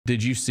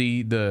Did you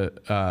see the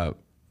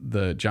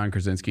John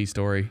Krawczynski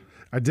story?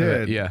 I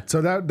did. Yeah.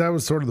 So that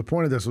was sort of the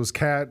point of this. Was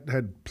Cat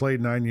had played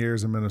 9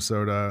 years in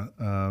Minnesota,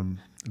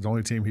 the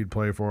only team he'd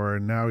play for,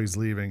 and now he's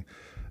leaving.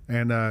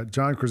 And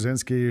John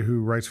Krawczynski,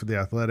 who writes for The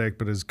Athletic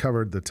but has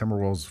covered the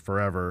Timberwolves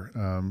forever,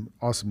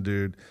 awesome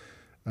dude,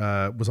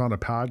 was on a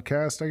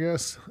podcast, I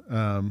guess,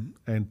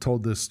 and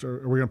told this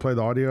story. Are we going to play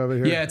the audio of it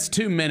here? Yeah, it's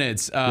 2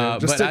 minutes.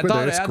 But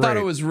I thought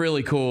it was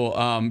really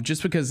cool,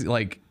 just because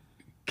like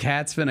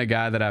Cat's been a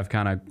guy that I've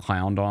kind of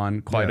clowned on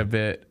quite a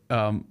bit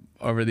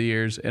over the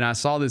years, and I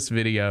saw this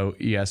video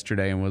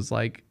yesterday and was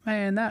like,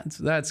 man,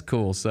 that's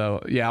cool.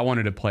 So yeah, I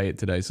wanted to play it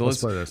today. So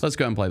let's go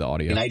ahead and play the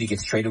audio. The night he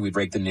gets traded, we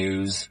break the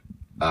news.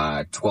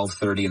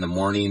 12:30 in the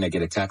morning, I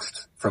get a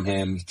text from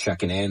him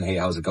checking in. Hey,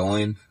 how's it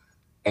going?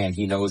 And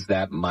he knows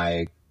that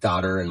my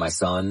daughter and my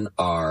son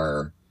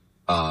are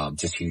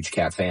just huge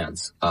Cat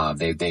fans.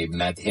 They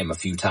met him a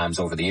few times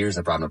over the years.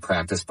 I brought him to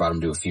practice, brought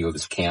him to a few of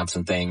his camps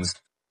and things.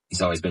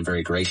 He's always been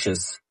very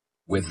gracious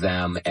with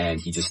them, and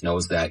he just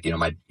knows that, you know,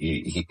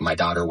 my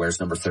daughter wears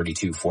number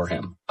 32 for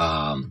him.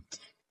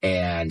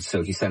 And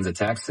so he sends a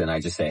text, and I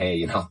just say, hey,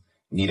 you know,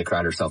 Nita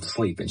cried herself to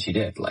sleep, and she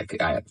did.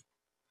 Like,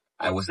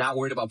 I was not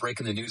worried about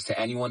breaking the news to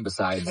anyone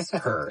besides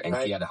her, and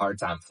she had a hard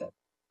time with it.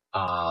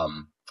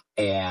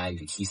 And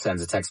he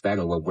sends a text back,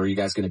 well, where are you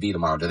guys going to be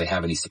tomorrow? Do they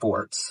have any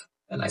sports?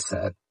 And I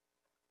said,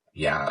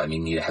 yeah, I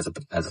mean, Nita has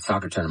a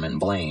soccer tournament in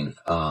Blaine.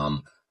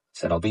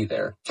 Said, I'll be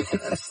there.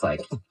 It's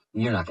like,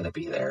 you're not going to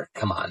be there.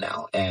 Come on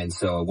now. And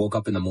so I woke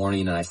up in the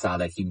morning and I saw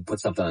that he put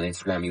something on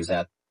Instagram. He was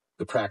at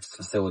the practice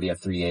facility at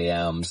 3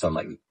 a.m. So I'm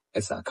like,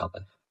 it's not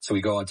coming. So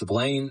we go out to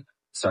Blaine,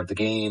 start the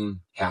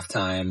game,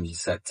 halftime. He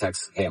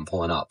texts, hey, I'm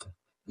pulling up.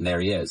 And there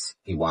he is.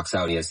 He walks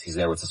out. He's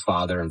there with his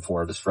father and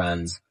 4 of his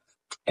friends,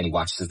 and he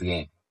watches the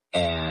game.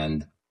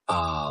 And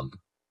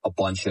a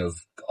bunch of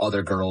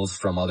other girls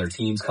from other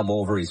teams come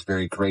over. He's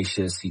very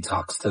gracious. He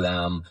talks to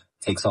them,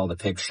 takes all the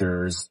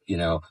pictures, you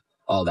know,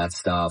 all that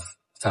stuff.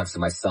 Talks to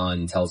my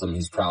son, tells him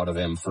he's proud of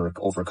him for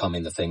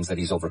overcoming the things that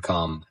he's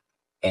overcome.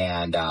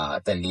 And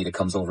then Nita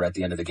comes over at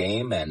the end of the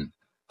game, and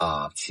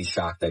she's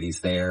shocked that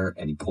he's there,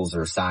 and he pulls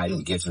her aside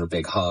and gives her a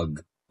big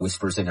hug,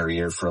 whispers in her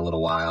ear for a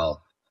little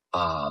while.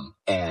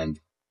 And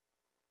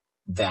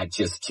that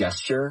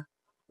gesture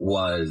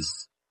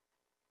was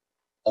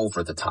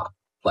over the top.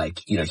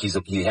 Like, you know,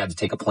 he had to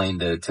take a plane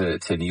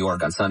to New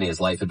York on Sunday. His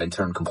life had been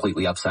turned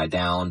completely upside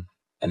down.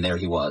 And there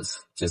he was,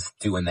 just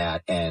doing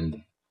that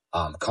and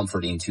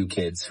comforting 2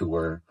 kids who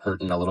were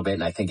hurting a little bit.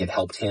 And I think it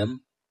helped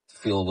him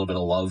feel a little bit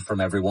of love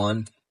from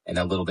everyone and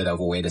a little bit of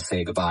a way to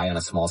say goodbye on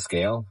a small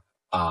scale.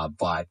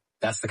 But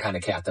that's the kind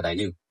of Cat that I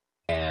knew.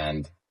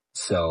 And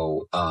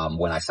so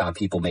when I saw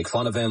people make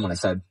fun of him, when I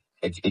said,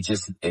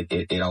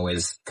 it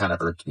always kind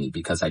of irked me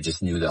because I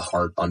just knew the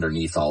heart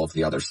underneath all of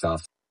the other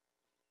stuff.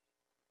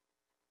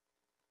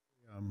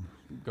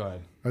 Go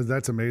ahead.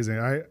 That's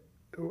amazing.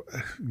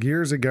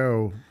 Years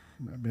ago,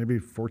 maybe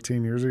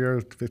 14 years ago,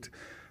 15,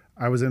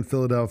 I was in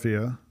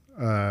Philadelphia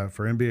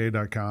for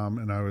NBA.com,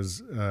 and I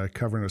was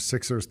covering a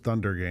Sixers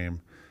Thunder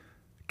game.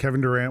 Kevin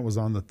Durant was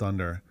on the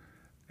Thunder,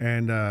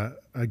 and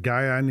a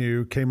guy I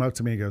knew came up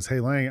to me and goes, hey,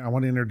 Lang, I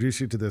want to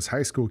introduce you to this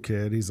high school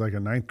kid. He's like a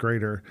 9th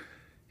grader.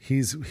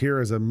 He's here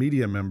as a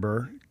media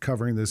member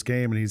covering this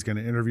game, and he's going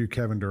to interview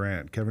Kevin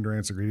Durant. Kevin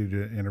Durant's agreed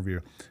to interview.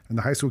 And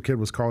the high school kid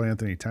was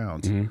Karl-Anthony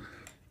Towns. Mm-hmm.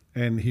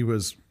 And he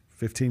was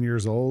 15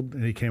 years old,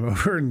 and he came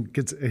over and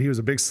he was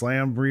a big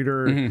Slam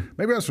reader. Mm-hmm.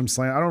 Maybe I was from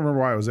Slam. I don't remember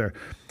why I was there.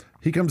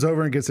 He comes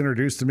over and gets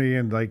introduced to me,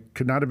 and like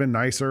could not have been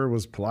nicer,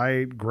 was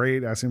polite,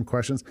 great, asking him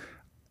questions.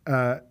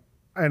 And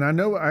I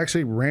know,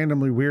 actually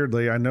randomly,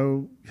 weirdly, I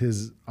know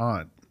his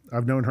aunt.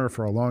 I've known her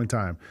for a long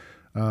time.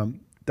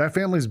 That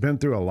family's been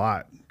through a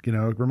lot. You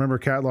know, remember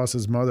Cat lost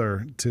his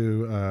mother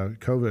to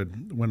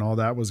COVID when all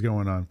that was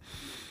going on.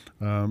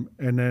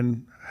 And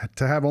then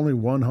to have only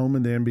one home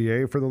in the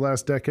NBA for the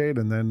last decade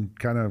and then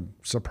kind of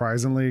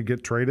surprisingly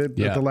get traded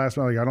at the last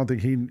minute. Like, I don't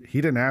think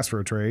he didn't ask for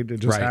a trade. It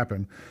just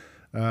happened.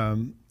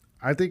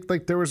 I think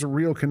like there was a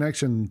real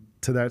connection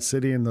to that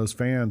city and those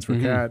fans for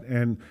Cat.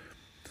 And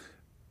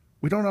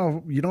we don't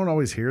know, you don't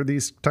always hear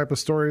these type of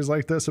stories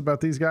like this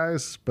about these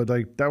guys, but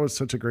like that was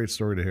such a great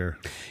story to hear.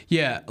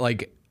 Yeah.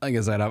 Like I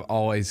said, I've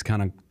always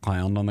kind of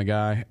clowned on the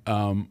guy.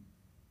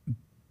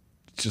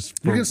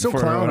 Just for,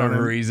 for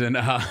whatever reason.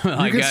 Like,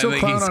 I think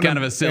he's kind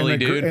of a silly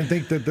dude. And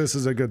think that this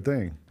is a good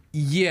thing.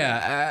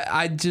 Yeah.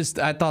 I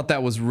thought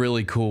that was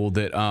really cool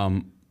that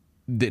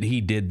that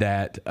he did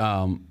that.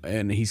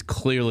 And he's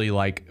clearly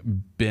like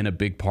been a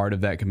big part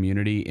of that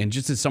community. And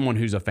just as someone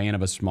who's a fan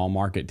of a small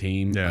market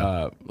team,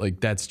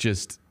 like that's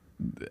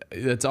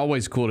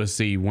always cool to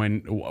see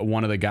when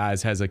one of the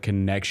guys has a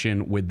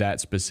connection with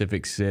that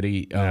specific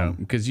city.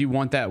 Because you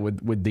want that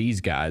with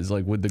these guys,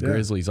 like with the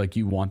Grizzlies, like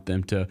you want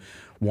them to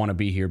want to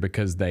be here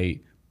because they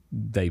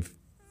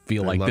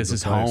feel like this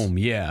is home.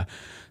 Yeah.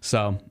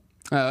 So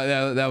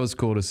that was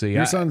cool to see.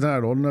 Your son's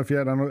not old enough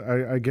yet,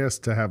 I guess,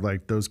 to have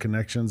like those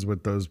connections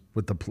with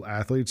the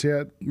athletes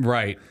yet.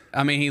 Right.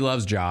 I mean, he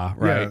loves Ja,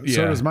 right? Yeah.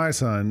 So does my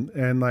son.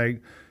 And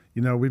like,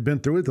 we've been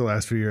through it the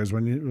last few years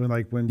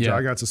when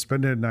Ja got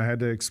suspended and I had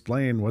to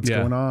explain what's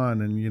going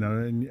on,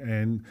 and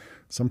and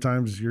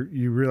sometimes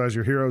you realize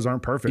your heroes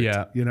aren't perfect.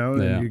 And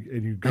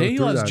you go he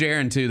through loves that.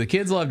 Jaren too. The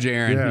kids love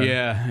Jaren.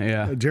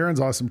 Yeah. Jaren's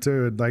awesome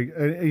too. Like,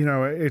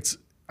 it's,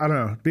 I don't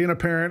know, being a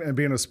parent and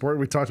being a sport.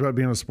 We talked about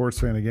being a sports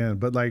fan again,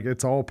 but like,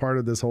 it's all part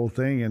of this whole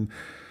thing. And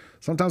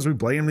sometimes we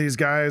blame these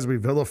guys, we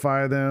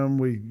vilify them,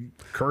 we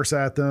curse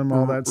at them,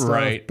 all that stuff.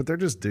 Right. But they're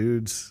just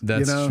dudes.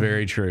 That's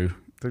very true.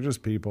 They're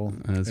just people.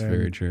 That's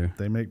very true.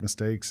 They make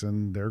mistakes,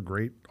 and they're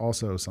great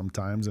also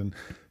sometimes. And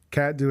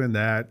Kat doing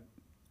that,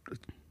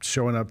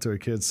 showing up to a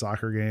kid's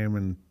soccer game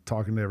and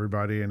talking to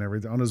everybody and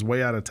everything on his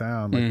way out of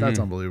town, like that's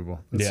unbelievable.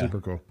 That's super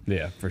cool.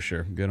 Yeah, for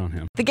sure. Good on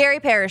him. The Gary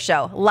Parrish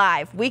Show,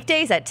 live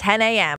weekdays at 10 a.m.